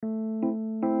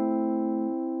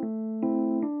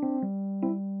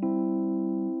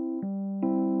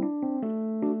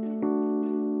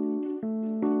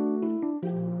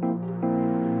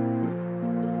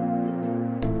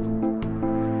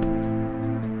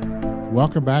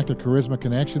Welcome back to Charisma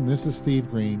Connection. This is Steve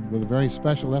Green with a very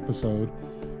special episode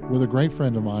with a great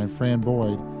friend of mine, Fran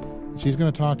Boyd. She's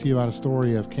going to talk to you about a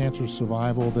story of cancer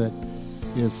survival that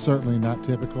is certainly not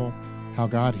typical, how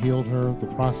God healed her, the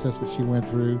process that she went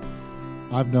through.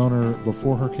 I've known her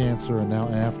before her cancer and now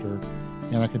after,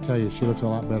 and I can tell you she looks a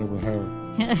lot better with hair.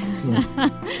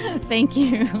 Thank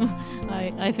you.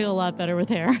 I feel a lot better with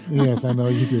hair. Yes, I know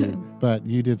you do. But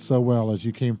you did so well as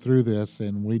you came through this,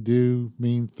 and we do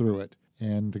mean through it.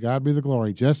 And to God be the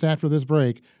glory. Just after this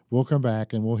break, we'll come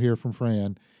back and we'll hear from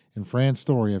Fran and Fran's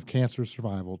story of cancer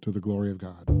survival to the glory of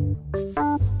God.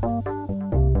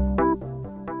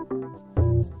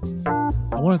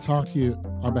 I want to talk to you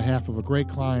on behalf of a great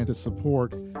client that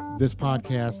support this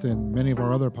podcast and many of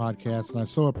our other podcasts, and I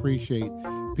so appreciate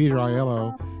Peter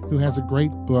Aiello, who has a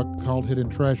great book called Hidden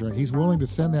Treasure, and he's willing to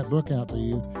send that book out to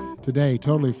you today,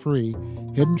 totally free,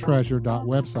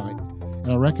 hiddentreasure.website.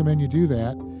 And I recommend you do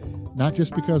that, not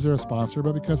just because they're a sponsor,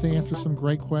 but because they answer some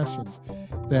great questions,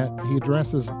 that he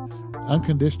addresses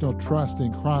unconditional trust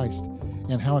in Christ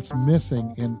and how it's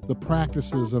missing in the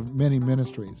practices of many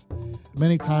ministries.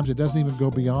 Many times it doesn't even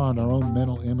go beyond our own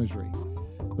mental imagery.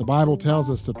 The Bible tells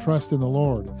us to trust in the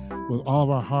Lord with all of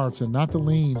our hearts and not to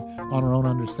lean on our own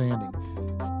understanding.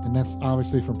 And that's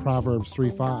obviously from Proverbs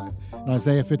 3:5. And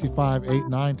Isaiah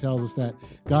 55:8-9 tells us that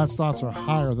God's thoughts are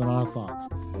higher than our thoughts.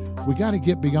 We got to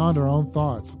get beyond our own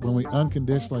thoughts when we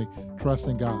unconditionally trust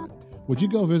in God. Would you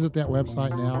go visit that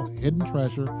website now,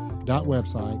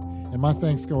 hiddentreasure.website? And my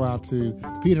thanks go out to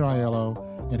Peter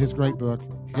Aiello and his great book,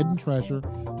 Hidden Treasure.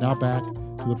 Now back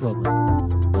to the program.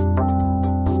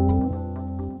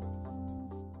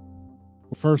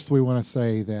 First, we want to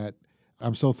say that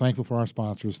I'm so thankful for our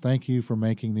sponsors. Thank you for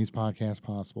making these podcasts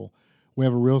possible. We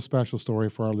have a real special story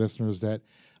for our listeners that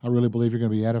I really believe you're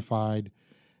going to be edified.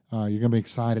 You're going to be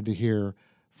excited to hear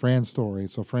Fran's story.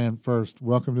 So, Fran, first,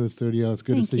 welcome to the studio. It's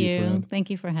good to see you, friend. Thank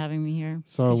you for having me here.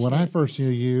 So, when I first knew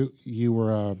you, you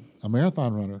were a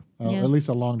marathon runner, yes. At least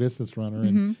a long-distance runner,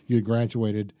 and you had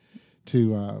graduated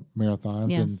to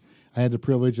marathons. Yes. And I had the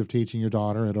privilege of teaching your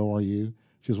daughter at ORU.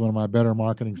 She was one of my better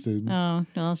marketing students. Oh,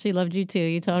 well, she loved you too.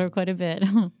 You taught her quite a bit.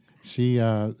 She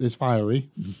is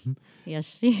fiery.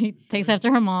 Yes, she takes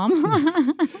after her mom.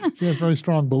 She has very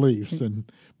strong beliefs and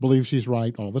believes she's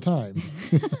right all the time.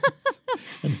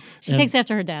 She takes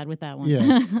after her dad with that one.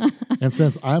 Yes. And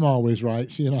since I'm always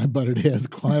right, she and I butted heads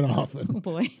quite often. Oh,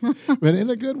 boy. But in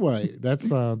a good way.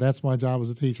 That's my job as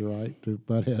a teacher, right? To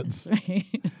butt heads. That's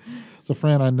right. So,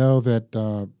 Fran, I know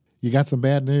that you got some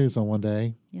bad news on one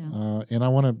day. Yeah. And I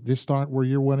want to just start where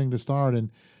you're wanting to start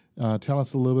and tell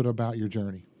us a little bit about your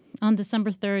journey. On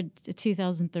December 3rd,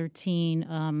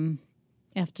 2013,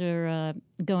 after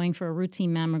going for a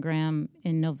routine mammogram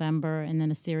in November and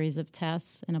then a series of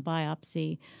tests and a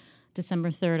biopsy, December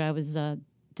 3rd, I was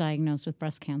diagnosed with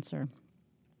breast cancer.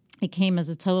 It came as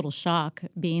a total shock,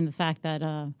 being the fact that,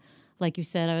 like you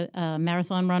said, a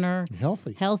marathon runner.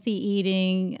 Healthy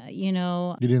eating,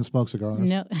 You didn't smoke cigars?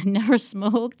 No, never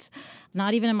smoked. It's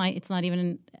not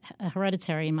even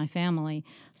hereditary in my family.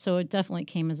 So it definitely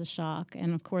came as a shock.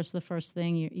 And, of course, the first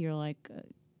thing you're like,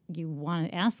 you want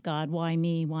to ask God, why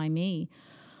me? Why me?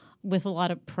 With a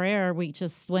lot of prayer, we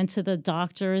just went to the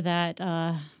doctor that,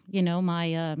 my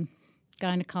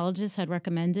gynecologist had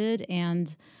recommended,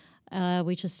 and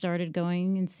we just started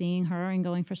going and seeing her and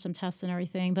going for some tests and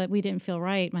everything. But we didn't feel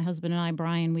right. My husband and I,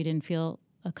 Brian, we didn't feel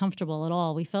comfortable at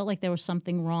all. We felt like there was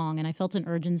something wrong, and I felt an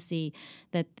urgency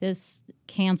that this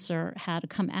cancer had to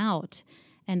come out.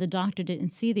 And the doctor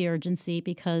didn't see the urgency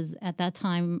because at that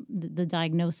time the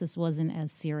diagnosis wasn't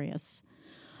as serious.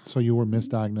 So you were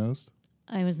misdiagnosed?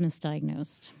 I was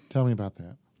misdiagnosed. Tell me about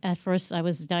that. At first I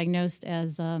was diagnosed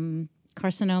as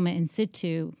carcinoma in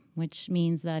situ, which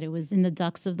means that it was in the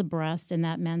ducts of the breast, and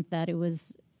that meant that it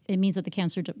means that the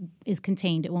cancer is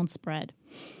contained, it won't spread.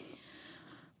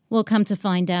 Well, come to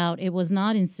find out, it was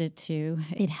not in situ.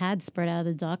 It had spread out of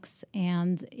the ducts,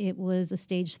 and it was a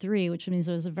stage 3, which means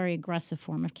it was a very aggressive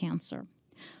form of cancer.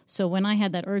 So when I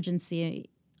had that urgency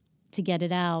to get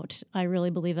it out, I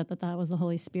really believe that was the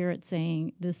Holy Spirit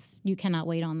saying, you cannot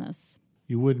wait on this.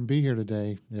 You wouldn't be here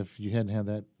today if you hadn't had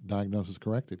that diagnosis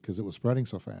corrected because it was spreading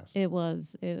so fast. It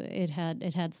was. It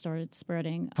had started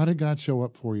spreading. How did God show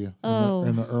up for you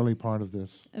in the early part of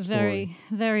this story? Very,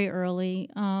 very early.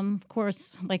 Of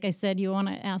course, like I said, you want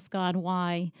to ask God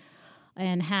why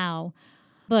and how,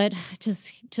 but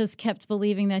just kept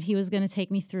believing that He was going to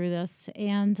take me through this.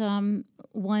 And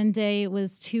one day, it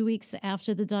was 2 weeks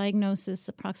after the diagnosis,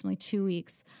 approximately 2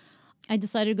 weeks, I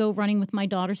decided to go running with my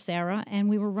daughter, Sarah, and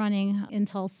we were running in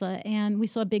Tulsa, and we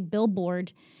saw a big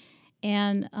billboard,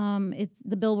 And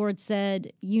the billboard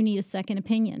said, "You need a second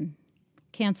opinion,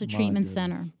 Cancer Treatment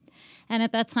Center." And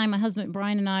at that time, my husband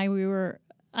Brian and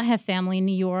I have family in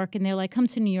New York, and they're like, "Come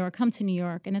to New York, come to New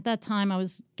York." And at that time, I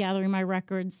was gathering my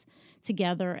records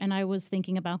together, and I was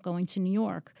thinking about going to New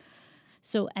York.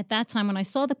 So at that time, when I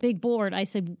saw the big board, I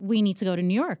said, "We need to go to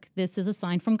New York. This is a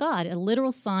sign from God, a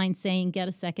literal sign saying get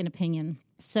a second opinion."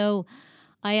 So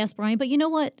I asked Brian, "But you know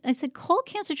what?" I said, "Call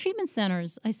Cancer Treatment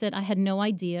Centers." I said, "I had no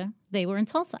idea they were in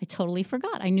Tulsa. I totally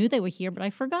forgot. I knew they were here, but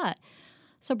I forgot."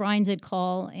 So Brian did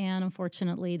call, and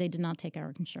unfortunately, they did not take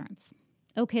our insurance.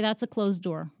 Okay, that's a closed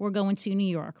door. We're going to New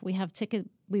York. We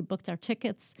booked our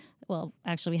tickets. Well,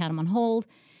 actually, we had them on hold,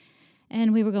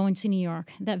 and we were going to New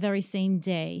York. That very same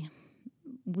day,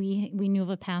 we knew of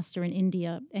a pastor in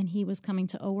India, and he was coming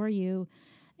to ORU,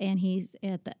 and he's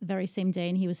at that very same day,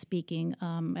 and he was speaking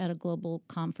at a global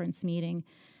conference meeting.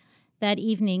 That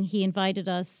evening, he invited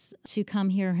us to come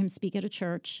hear him speak at a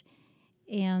church,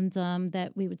 and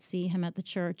that we would see him at the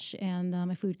church, and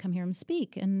if we would come hear him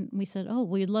speak. And we said, "Oh,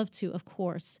 we'd love to, of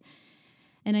course."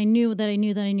 And I knew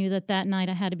that night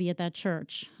I had to be at that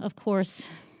church. Of course,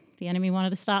 the enemy wanted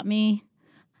to stop me.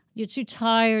 "You're too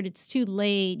tired. It's too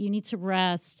late. You need to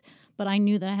rest." But I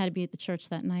knew that I had to be at the church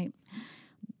that night.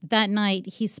 That night,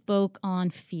 he spoke on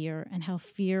fear and how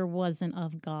fear wasn't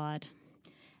of God.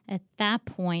 At that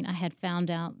point, I had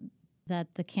found out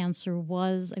that the cancer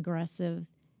was aggressive,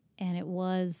 and it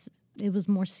was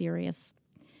more serious.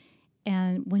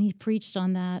 And when he preached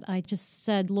on that, I just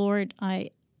said, "Lord, I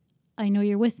know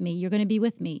you're with me. You're going to be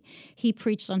with me." He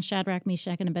preached on Shadrach,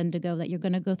 Meshach, and Abednego, that you're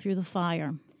going to go through the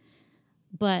fire,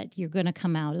 but you're going to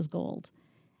come out as gold.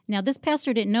 Now, this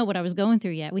pastor didn't know what I was going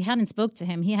through yet. We hadn't spoke to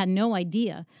him. He had no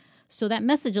idea. So that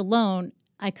message alone,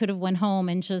 I could have went home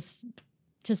and just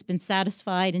been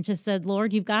satisfied and just said,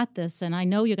 "Lord, you've got this, and I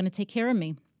know you're going to take care of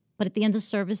me." But at the end of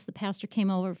service, the pastor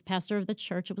came over, pastor of the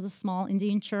church. It was a small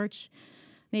Indian church,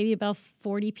 maybe about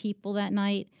 40 people that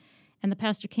night. And the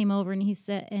pastor came over, and he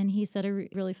said, I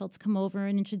really felt to come over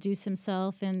and introduce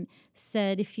himself, and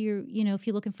said, if you're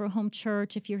looking for a home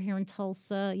church, if you're here in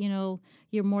Tulsa,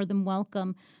 you're more than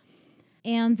welcome.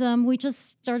 And we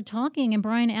just started talking, and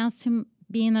Brian asked him,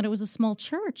 being that it was a small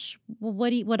church, "Well,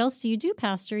 what else do you do,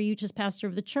 Pastor? Are you just pastor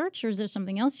of the church, or is there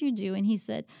something else you do?" And he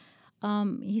said,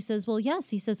 "Well,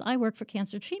 yes." He says, "I work for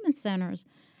Cancer Treatment Centers."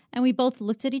 And we both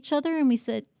looked at each other, and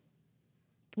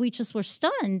we just were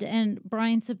stunned. And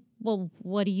Brian said, "Well,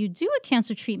 what do you do at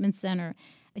Cancer Treatment Center?"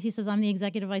 He says, "I'm the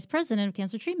executive vice president of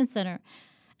Cancer Treatment Center."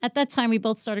 At that time, we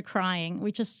both started crying.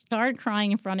 We just started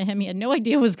crying in front of him. He had no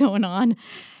idea what was going on.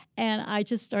 And I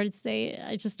just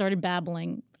started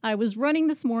babbling. "I was running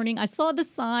this morning. I saw the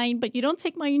sign, but you don't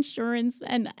take my insurance.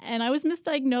 And I was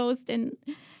misdiagnosed."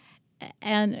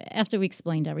 And after we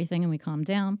explained everything and we calmed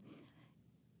down,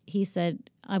 he said,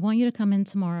 "I want you to come in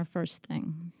tomorrow first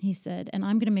thing." He said, "And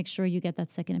I'm going to make sure you get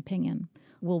that second opinion.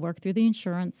 We'll work through the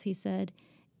insurance," he said,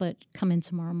 "but come in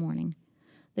tomorrow morning."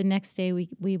 The next day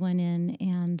we went in,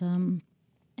 and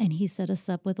he set us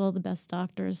up with all the best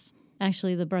doctors.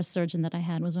 Actually, the breast surgeon that I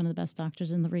had was one of the best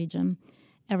doctors in the region.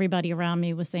 Everybody around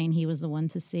me was saying he was the one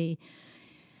to see.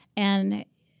 And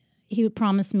he would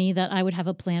promise me that I would have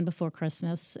a plan before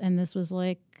Christmas. And this was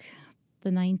like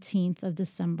the 19th of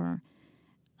December.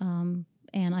 And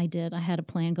I did. I had a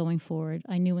plan going forward.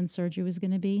 I knew when surgery was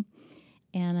going to be,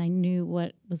 and I knew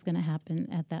what was going to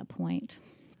happen at that point.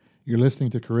 You're listening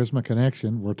to Charisma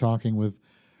Connection. We're talking with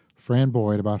Fran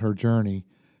Boyd about her journey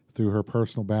through her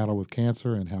personal battle with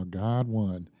cancer and how God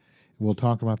won. We'll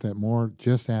talk about that more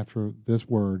just after this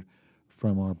word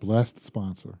from our blessed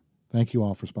sponsor. Thank you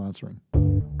all for sponsoring.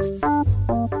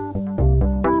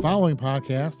 The following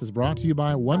podcast is brought to you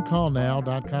by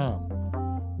OneCallNow.com.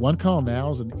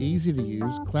 OneCallNow is an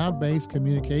easy-to-use, cloud-based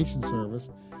communication service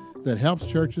that helps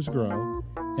churches grow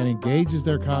and engages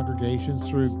their congregations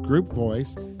through group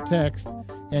voice, text,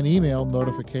 and email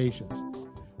notifications.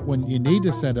 When you need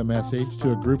to send a message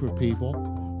to a group of people,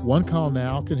 One Call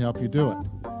Now can help you do it.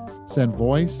 Send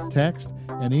voice, text,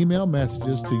 and email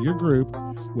messages to your group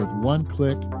with one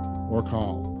click or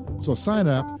call. So sign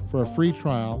up for a free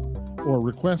trial or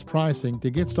request pricing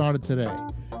to get started today.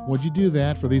 Would you do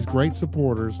that for these great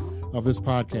supporters of this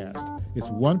podcast? It's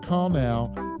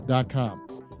OneCallNow.com.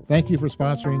 Thank you for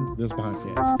sponsoring this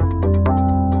podcast.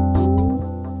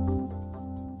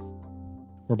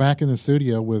 We're back in the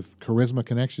studio with Charisma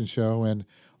Connection Show and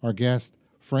our guest,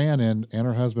 Fran, and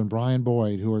her husband, Brian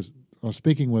Boyd, who are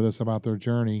speaking with us about their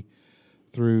journey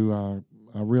through a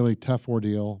really tough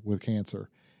ordeal with cancer.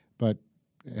 But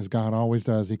as God always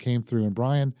does, he came through. And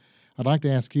Brian, I'd like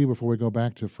to ask you, before we go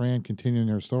back to Fran continuing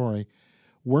her story,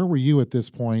 where were you at this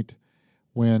point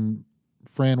when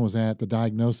Fran was at the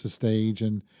diagnosis stage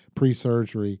and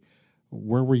pre-surgery,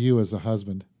 where were you as a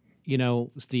husband? You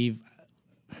know, Steve,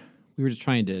 we were just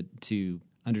trying to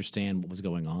understand what was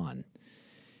going on.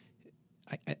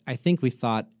 I think we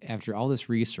thought after all this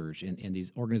research and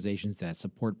these organizations that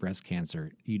support breast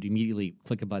cancer, you'd immediately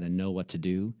click a button and know what to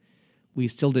do. We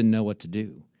still didn't know what to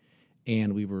do.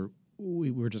 And we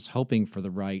were just hoping for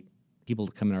the right people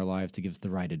to come in our lives to give us the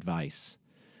right advice.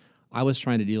 I was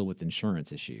trying to deal with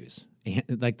insurance issues, and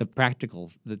like the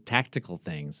tactical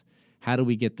things. How do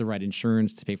we get the right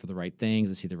insurance to pay for the right things,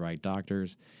 to see the right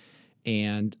doctors?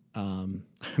 And I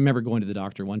remember going to the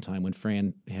doctor one time when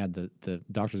Fran had the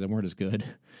doctors that weren't as good,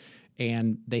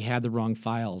 and they had the wrong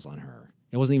files on her.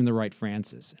 It wasn't even the right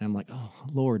Francis. And I'm like, oh,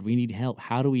 Lord, we need help.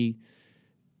 How do we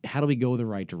go the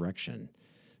right direction?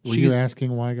 Were you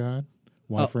asking why God?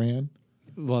 Why Fran?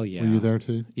 Well, yeah. Were you there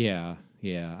too? Yeah.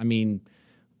 I mean,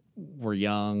 we're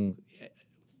young.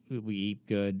 We eat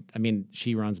good. I mean,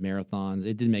 she runs marathons.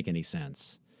 It didn't make any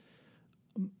sense.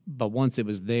 But once it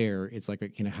was there, it's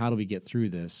like, how do we get through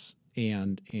this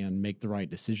and make the right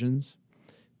decisions?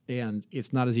 And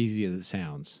it's not as easy as it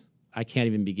sounds. I can't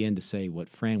even begin to say what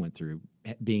Fran went through,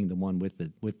 being the one with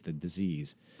the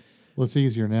disease. Well, it's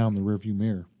easier now in the rearview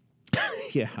mirror.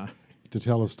 Yeah. To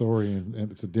tell a story, and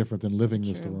it's different than living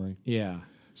the story. Yeah.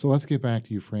 So let's get back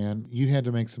to you, Fran. You had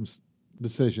to make some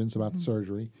decisions about the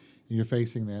surgery, and you're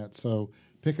facing that. So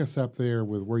pick us up there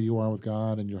with where you are with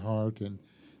God and your heart and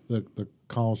the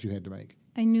calls you had to make.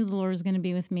 I knew the Lord was going to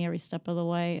be with me every step of the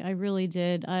way. I really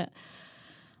did.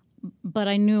 But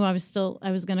I knew I was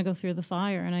going to go through the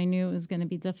fire, and I knew it was going to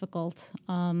be difficult.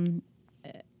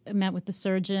 I met with the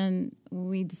surgeon.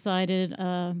 We decided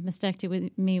mastectomy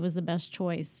with me was the best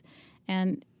choice.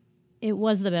 And it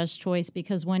was the best choice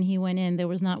because when he went in, there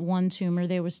was not one tumor,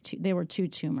 there were two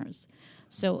tumors.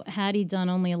 So had he done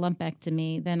only a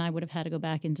lumpectomy, then I would have had to go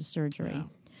back into surgery. Wow.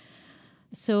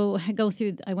 So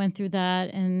I went through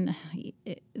that, and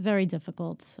very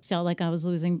difficult. Felt like I was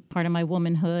losing part of my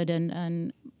womanhood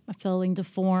and feeling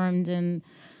deformed. And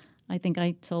I think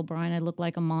I told Brian I looked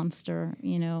like a monster.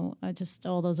 Just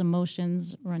all those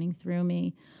emotions running through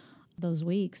me those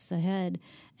weeks ahead.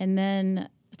 And then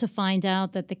to find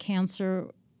out that the cancer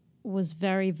was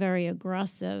very, very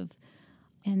aggressive,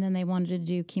 and then they wanted to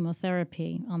do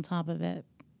chemotherapy on top of it.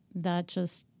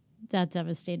 That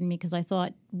devastated me because I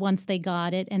thought once they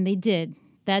got it, and they did,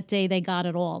 that day they got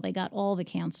it all. They got all the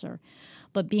cancer.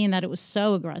 But being that it was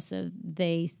so aggressive,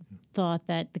 they thought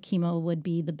that the chemo would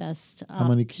be the best option. How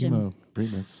many chemo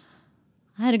treatments?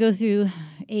 I had to go through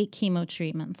 8 chemo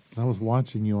treatments. I was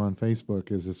watching you on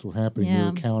Facebook as this was happening. Yeah. You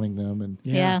were counting them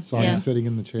and saw you sitting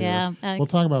in the chair. Yeah. We'll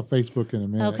talk about Facebook in a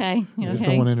minute. Okay. I just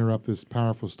don't want to interrupt this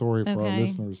powerful story for our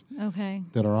listeners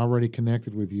that are already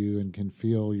connected with you and can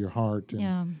feel your heart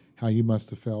and how you must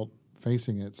have felt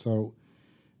facing it. So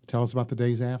tell us about the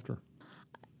days after.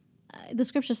 The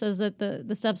scripture says that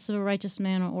the steps of a righteous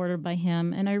man are ordered by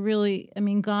him.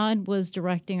 And God was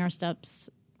directing our steps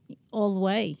all the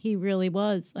way. He really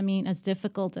was. As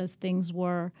difficult as things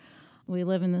were, we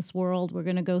live in this world. We're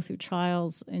going to go through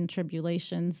trials and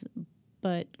tribulations,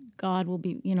 but God will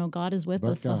be, God is with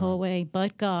us the whole way,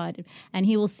 but God, and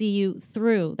he will see you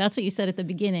through. That's what you said at the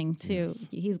beginning, too. Yes.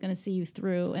 He's going to see you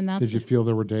through. And that's. Did you feel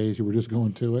there were days you were just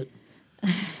going to it?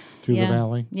 To the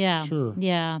valley? Yeah. Sure.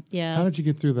 Yeah. How did you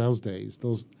get through those days?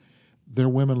 There are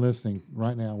women listening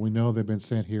right now. We know they've been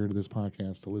sent here to this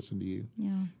podcast to listen to you,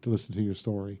 to listen to your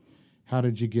story. How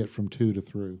did you get from 2 to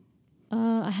through?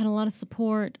 I had a lot of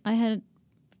support. I had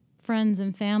friends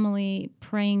and family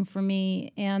praying for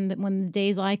me, and when the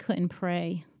days I couldn't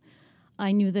pray,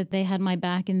 I knew that they had my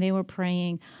back and they were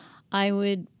praying. I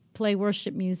would play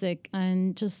worship music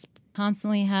and just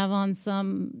constantly have on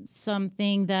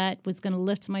something that was going to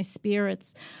lift my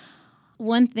spirits.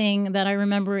 One thing that I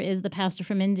remember is the pastor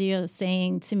from India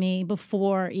saying to me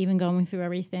before even going through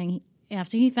everything,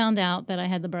 after he found out that I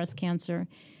had the breast cancer,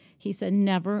 he said,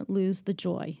 never lose the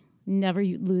joy. Never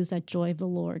lose that joy of the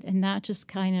Lord. And that just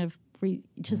kind of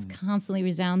constantly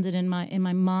resounded in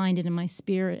my mind and in my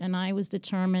spirit. And I was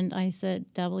determined. I said,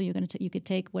 devil, you could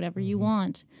take whatever you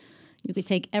want. You could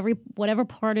take whatever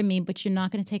part of me, but you're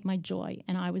not going to take my joy.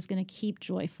 And I was going to keep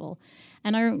joyful.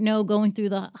 And I don't know, going through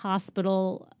the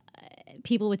hospital,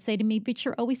 people would say to me, but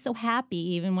you're always so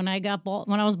happy. Even when I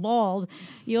was bald,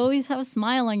 you always have a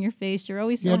smile on your face. You're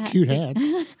always so happy. You had cute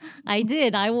hats. I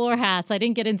did. I wore hats. I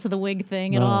didn't get into the wig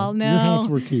thing at all. No. Your hats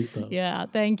were cute, though. Yeah,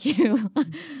 thank you.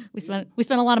 We spent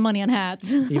a lot of money on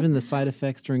hats. Even the side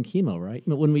effects during chemo, right?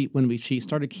 When she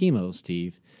started chemo,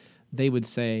 Steve, they would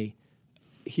say,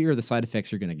 here are the side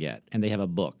effects you're going to get. And they have a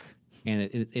book. And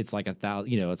it's like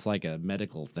it's like a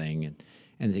medical thing.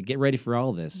 and they get ready for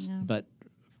all this. Yeah. But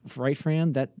right,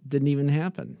 Fran, that didn't even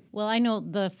happen. Well, I know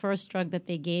the first drug that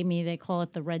they gave me, they call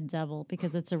it the Red Devil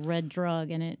because it's a red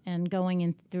drug, and going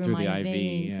in through Through my the IV,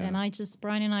 veins. yeah. And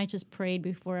Brian and I just prayed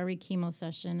before every chemo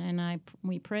session, and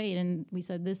we prayed, and we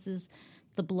said, this is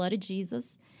the blood of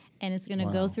Jesus, and it's going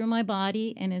to go through my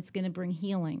body, and it's going to bring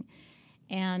healing.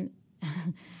 And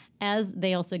as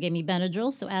they also gave me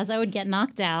Benadryl, so as I would get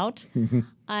knocked out,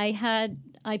 I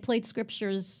played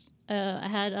scriptures. I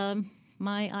had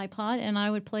my iPod, and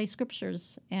I would play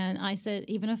scriptures. And I said,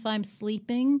 even if I'm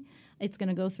sleeping, it's going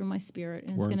to go through my spirit,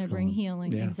 and it's going to bring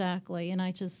healing. Yeah. Exactly. And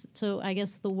I guess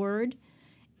the word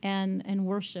and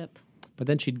worship. But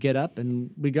then she'd get up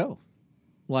and we go.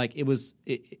 Like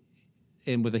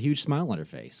and with a huge smile on her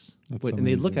face. And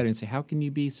they'd look at her and say, how can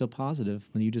you be so positive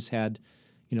when you just had,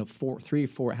 3 or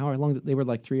 4, how long? They were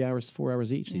like 3 hours, 4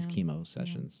 hours each, these chemo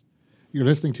sessions. You're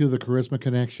listening to the Charisma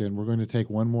Connection. We're going to take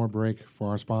one more break for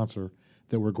our sponsor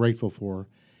that we're grateful for.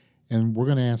 And we're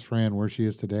going to ask Fran where she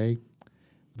is today,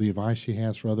 the advice she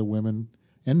has for other women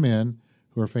and men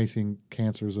who are facing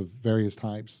cancers of various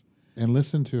types, and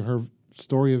listen to her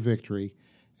story of victory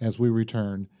as we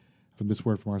return from this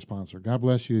word from our sponsor. God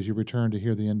bless you as you return to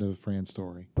hear the end of Fran's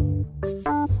story.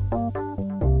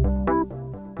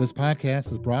 This podcast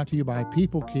is brought to you by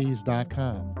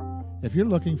PeopleKeys.com. If you're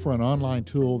looking for an online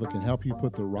tool that can help you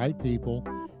put the right people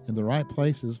in the right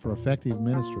places for effective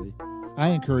ministry, I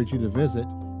encourage you to visit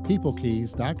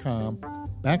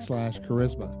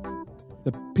PeopleKeys.com/charisma.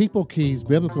 The People Keys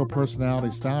Biblical Personality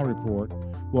Style Report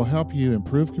will help you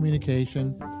improve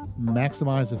communication,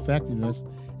 maximize effectiveness,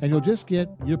 and you'll just get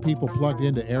your people plugged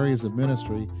into areas of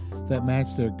ministry that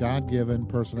match their God-given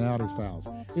personality styles.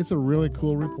 It's a really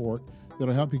cool report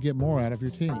that'll help you get more out of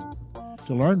your team.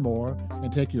 To learn more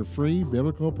and take your free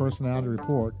Biblical Personality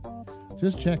Report,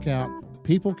 just check out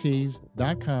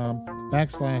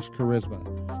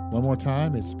PeopleKeys.com/charisma. One more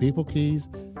time, it's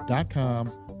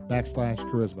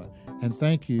PeopleKeys.com/charisma. And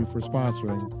thank you for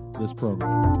sponsoring this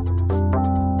program.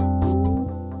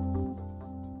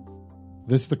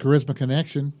 This is the Charisma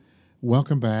Connection.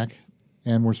 Welcome back.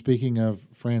 And we're speaking of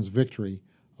Fran's victory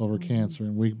over cancer.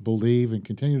 And we believe and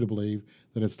continue to believe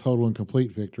that it's total and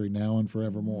complete victory now and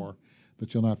forevermore,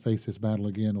 that you'll not face this battle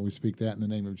again. And we speak that in the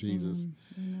name of Jesus.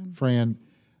 Fran,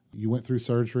 you went through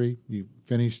surgery. You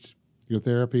finished your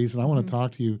therapies. And I want to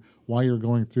talk to you while you're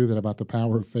going through that about the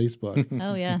power of Facebook.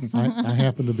 Oh, yes. I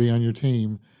happened to be on your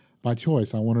team by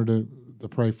choice. I wanted to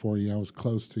pray for you. I was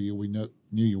close to you. We knew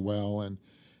you well. And,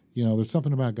 there's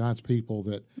something about God's people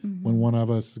that when one of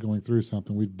us is going through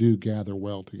something, we do gather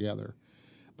well together.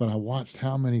 But I watched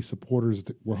how many supporters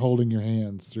were holding your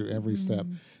hands through every step.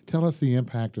 Tell us the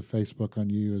impact of Facebook on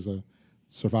you as a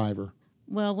survivor.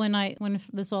 Well, when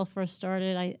this all first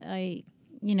started, I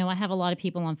have a lot of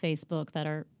people on Facebook that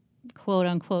are quote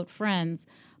unquote friends,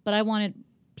 but I wanted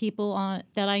people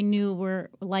that I knew were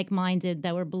like-minded,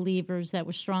 that were believers, that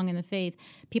were strong in the faith,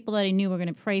 people that I knew were going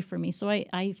to pray for me. So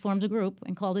I formed a group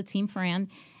and called it Team Fran.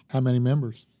 How many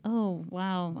members? Oh,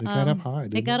 wow. It got up high,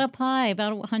 didn't it? It got up high,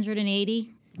 about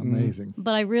 180. Amazing.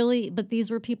 But these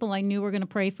were people I knew were going to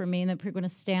pray for me and that were going to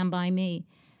stand by me.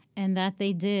 And that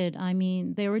they did. I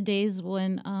mean, there were days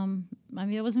when,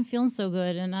 I wasn't feeling so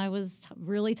good and I was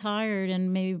really tired,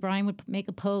 and maybe Brian would make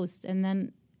a post, and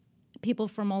then people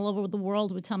from all over the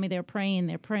world would tell me they're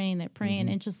praying, and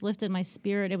it just lifted my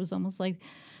spirit. It was almost like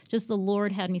just the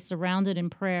Lord had me surrounded in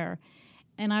prayer.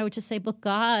 And I would just say, but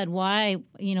God, why,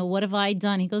 what have I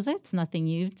done? He goes, that's nothing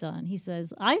you've done. He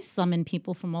says, I've summoned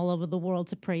people from all over the world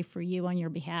to pray for you on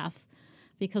your behalf.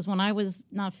 Because when I was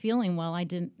not feeling well, I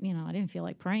didn't feel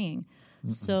like praying.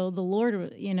 So the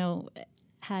Lord,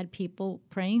 had people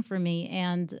praying for me,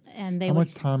 and they. How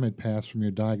much time had passed from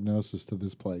your diagnosis to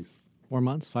this place? 4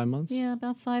 months, 5 months? Yeah,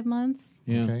 about 5 months.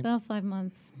 Yeah. Okay. About 5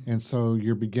 months. And so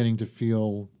you're beginning to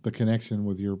feel the connection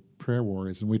with your prayer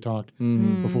warriors. And we talked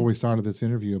before we started this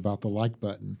interview about the like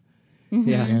button.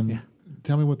 Yeah. And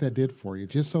tell me what that did for you,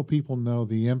 just so people know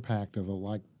the impact of a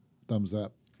like thumbs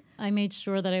up. I made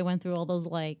sure that I went through all those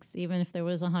likes, even if there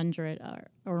was 100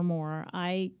 or more.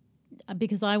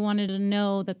 Because I wanted to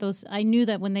know that I knew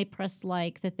that when they pressed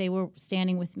like, that they were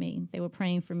standing with me, they were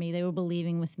praying for me, they were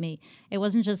believing with me. It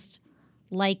wasn't just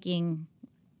liking.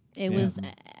 It was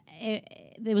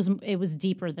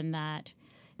deeper than that.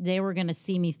 They were going to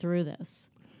see me through this.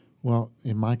 Well,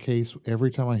 in my case, every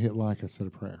time I hit like, I said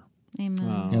a prayer. Amen.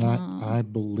 Wow. And I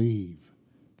believe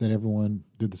that everyone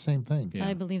did the same thing. Yeah.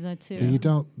 I believe that too. And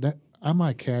I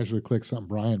might casually click something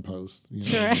Brian posts.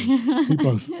 Sure. He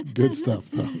posts good stuff,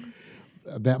 though.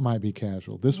 That might be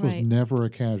casual. This was Right. never a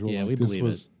casual. Yeah, like, we believe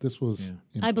This was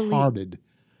I believe- imparted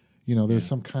There's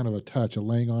some kind of a touch, a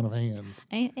laying on of hands.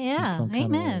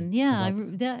 Amen. Yeah.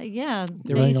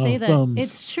 Laying on say of that. thumbs.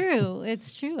 It's true.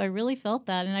 It's true. I really felt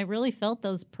that, and I really felt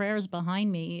those prayers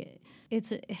behind me.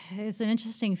 It's an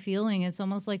interesting feeling. It's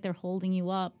almost like they're holding you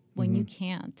up when you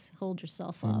can't hold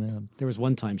yourself up. Amen. There was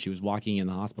one time she was walking in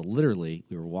the hospital. Literally,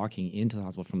 we were walking into the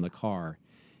hospital from the car,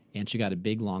 and she got a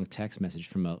big, long text message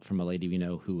from a lady we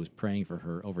know who was praying for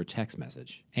her over text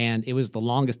message. And it was the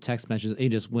longest text message. It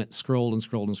just went scrolled and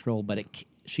scrolled and scrolled, but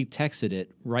she texted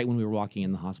it right when we were walking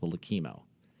in the hospital to chemo.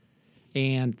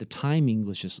 And the timing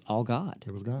was just all God.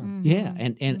 It was God. Yeah,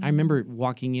 and I remember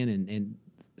walking in and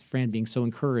Fran being so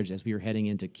encouraged as we were heading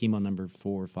into chemo number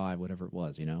 4 or 5, whatever it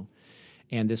was,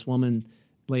 And this woman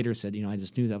later said, I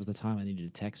just knew that was the time I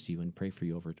needed to text you and pray for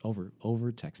you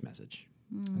over text message.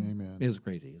 Amen. It was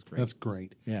crazy. It was great. That's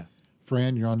great. Yeah.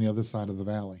 Fran, you're on the other side of the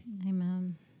valley.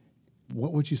 Amen.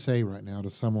 What would you say right now to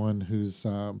someone who's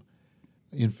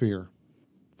in fear?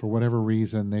 For whatever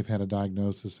reason, they've had a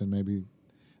diagnosis and maybe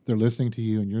they're listening to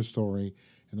you and your story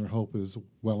and their hope is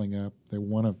welling up. They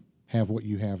want to have what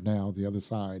you have now, the other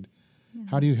side. Yeah.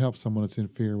 How do you help someone that's in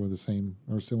fear with the same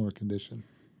or similar condition?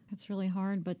 It's really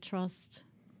hard, but trust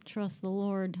the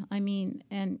Lord. I mean,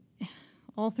 and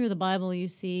all through the Bible you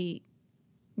see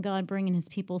God bringing his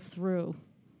people through.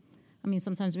 I mean,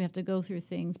 sometimes we have to go through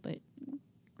things, but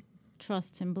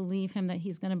trust him, believe him that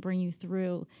he's going to bring you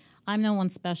through. I'm no one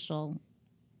special,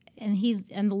 and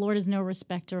the Lord is no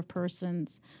respecter of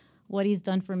persons. What he's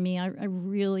done for me, I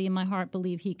really, in my heart,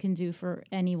 believe he can do for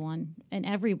anyone and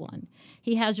everyone.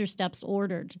 He has your steps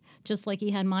ordered, just like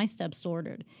he had my steps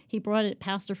ordered. He brought a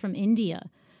pastor from India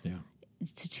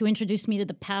to introduce me to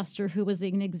the pastor who was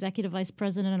an executive vice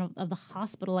president of the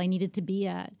hospital I needed to be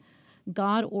at.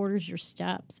 God orders your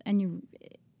steps, and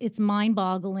it's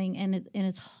mind-boggling, and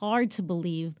it's hard to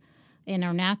believe in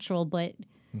our natural, but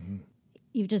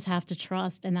you just have to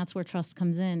trust, and that's where trust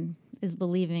comes in, is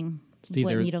believing. Steve,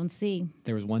 what you don't see.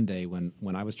 There was one day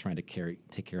when I was trying to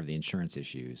take care of the insurance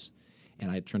issues,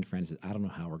 and I turned to friends and said, I don't know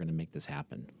how we're going to make this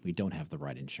happen. We don't have the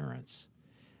right insurance.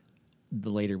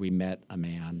 Later we met a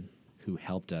man who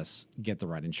helped us get the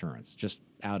right insurance, just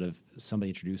out of somebody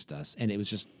introduced us. And it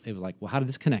was like, well, how did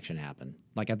this connection happen?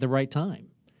 Like at the right time.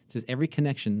 Just every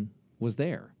connection was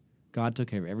there. God took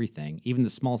care of everything. Even the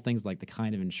small things like the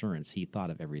kind of insurance, he thought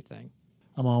of everything.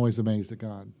 I'm always amazed at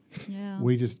God. Yeah.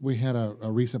 We had a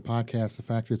recent podcast, the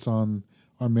fact it's on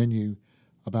our menu,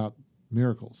 about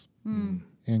miracles.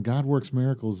 And God works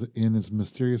miracles in as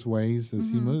mysterious ways as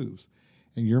he moves.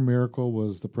 And your miracle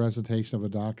was the presentation of a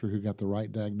doctor who got the right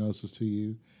diagnosis to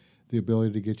you, the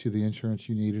ability to get you the insurance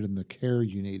you needed and the care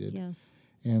you needed. Yes.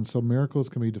 And so miracles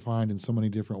can be defined in so many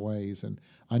different ways. And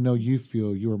I know you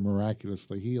feel you were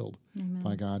miraculously healed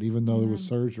by God. Even though there was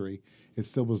surgery, it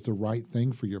still was the right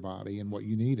thing for your body and what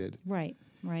you needed. Right.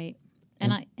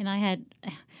 And I had,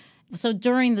 so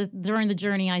during the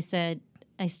journey, I said,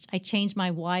 I changed my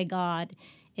why God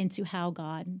into how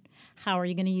God. How are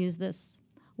you going to use this?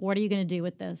 What are you going to do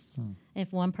with this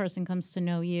if one person comes to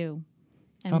know you?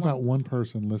 And how about one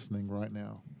person listening right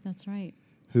now? That's right.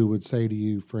 Who would say to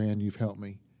you, Fran, you've helped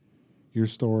me. Your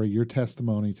story, your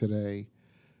testimony today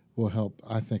will help,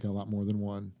 I think, a lot more than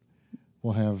one.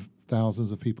 We'll have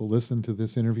thousands of people listen to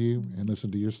this interview and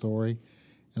listen to your story,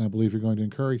 and I believe you're going to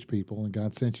encourage people, and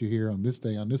God sent you here on this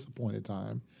day, on this appointed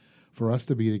time, for us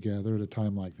to be together at a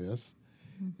time like this,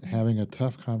 having a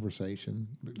tough conversation,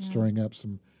 stirring up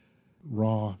some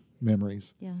raw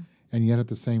memories, and yet at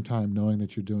the same time knowing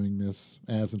that you're doing this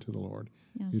as unto the Lord.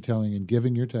 Yes. You're telling and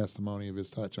giving your testimony of his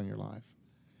touch on your life.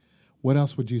 What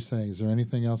else would you say? Is there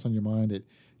anything else on your mind that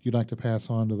you'd like to pass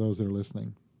on to those that are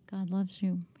listening? God loves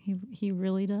you. He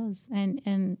really does.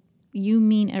 And you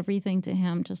mean everything to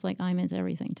him, just like I meant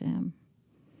everything to him.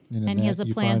 And he has a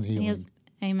plan.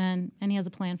 Amen. And he has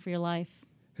a plan for your life.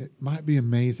 It might be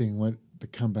amazing to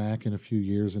come back in a few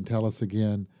years and tell us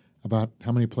again about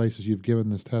how many places you've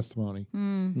given this testimony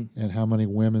and how many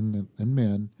women and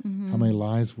men, how many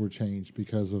lives were changed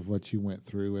because of what you went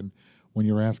through. And when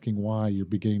you're asking why, you're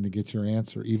beginning to get your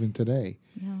answer. Even today,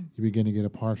 you begin to get a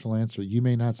partial answer. You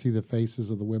may not see the faces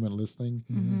of the women listening,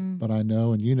 but I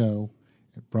know, and you know,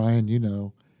 Brian, you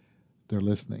know, they're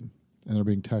listening and they're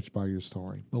being touched by your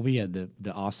story. Well, we had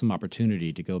the awesome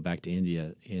opportunity to go back to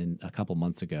India a couple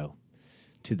months ago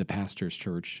to the pastor's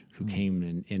church who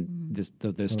came and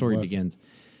the story begins.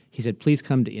 He said, please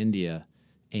come to India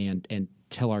and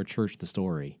tell our church the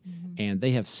story. And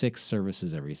they have 6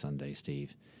 services every Sunday,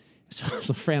 Steve.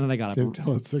 So Fran and I got up.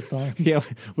 Tell it 6 times? Yeah,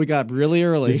 we got up really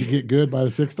early. Did you get good by the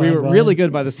 6th time, We were Brian? really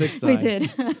good by the 6th time. We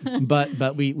did.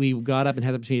 But we got up and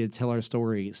had the opportunity to tell our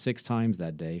story 6 times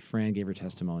that day. Fran gave her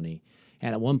testimony.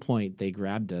 And at one point, they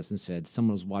grabbed us and said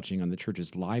someone was watching on the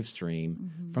church's live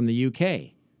stream from the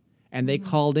UK. And they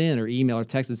called in or emailed or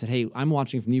texted and said, hey, I'm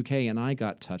watching from the UK, and I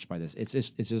got touched by this.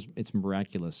 It's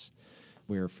miraculous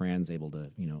where Fran's able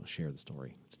to, share the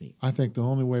story. It's neat. I think the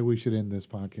only way we should end this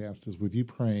podcast is with you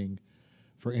praying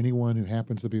for anyone who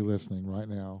happens to be listening right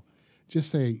now. Just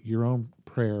say your own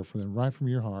prayer for them right from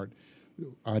your heart.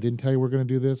 I didn't tell you we're going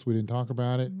to do this. We didn't talk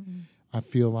about it. I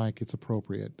feel like it's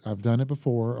appropriate. I've done it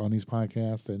before on these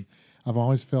podcasts, and I've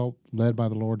always felt led by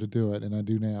the Lord to do it, and I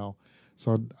do now.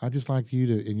 So I'd just like you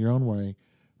to, in your own way,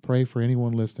 pray for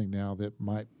anyone listening now that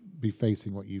might be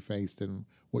facing what you faced and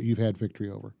what you've had victory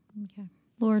over. Okay.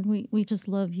 Lord, we just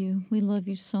love you. We love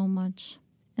you so much.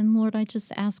 And Lord, I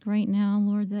just ask right now,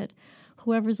 Lord, that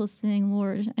whoever's listening,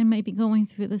 Lord, and may be going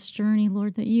through this journey,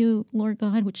 Lord, that you, Lord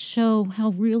God, would show how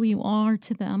real you are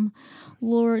to them.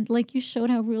 Lord, like you showed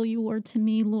how real you were to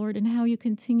me, Lord, and how you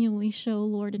continually show,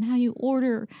 Lord, and how you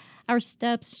order our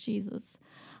steps, Jesus.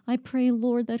 I pray,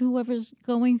 Lord, that whoever's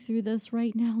going through this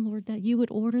right now, Lord, that you would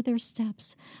order their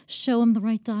steps. Show them the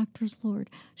right doctors,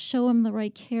 Lord. Show them the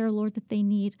right care, Lord, that they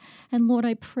need. And, Lord,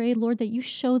 I pray, Lord, that you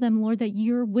show them, Lord, that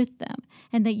you're with them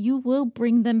and that you will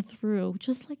bring them through,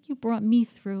 just like you brought me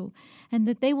through, and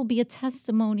that they will be a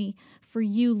testimony for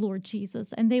you, Lord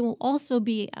Jesus. And they will also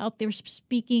be out there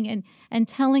speaking and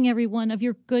telling everyone of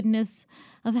your goodness,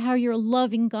 of how you're a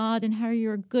loving God and how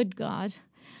you're a good God.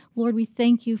 Lord, we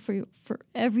thank you for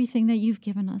everything that you've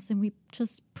given us, and we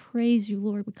just praise you,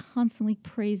 Lord. We're constantly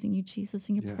praising you, Jesus,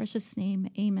 in your precious name.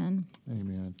 Amen.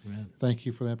 Amen. Thank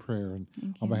you for that prayer, and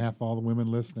on behalf of all the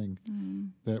women listening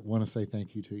that want to say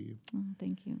thank you to you. Oh,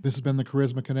 thank you. This has been the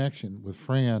Charisma Connection with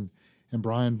Fran and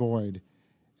Brian Boyd,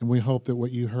 and we hope that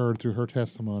what you heard through her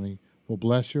testimony will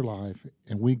bless your life,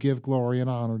 and we give glory and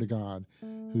honor to God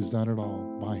who's done it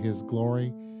all by his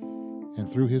glory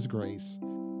and through his grace.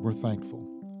 We're thankful.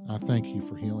 I thank you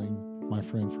for healing my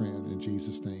friend Fran in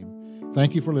Jesus' name.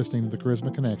 Thank you for listening to the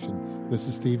Charisma Connection. This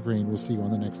is Steve Green. We'll see you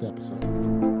on the next episode.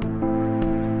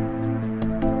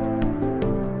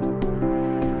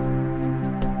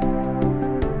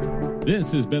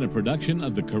 This has been a production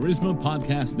of the Charisma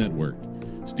Podcast Network.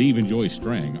 Steve and Joy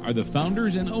Strang are the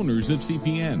founders and owners of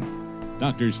CPN.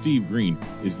 Dr. Steve Green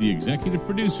is the executive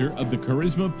producer of the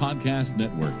Charisma Podcast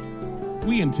Network.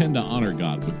 We intend to honor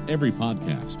God with every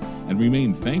podcast and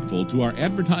remain thankful to our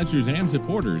advertisers and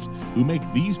supporters who make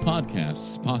these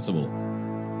podcasts possible.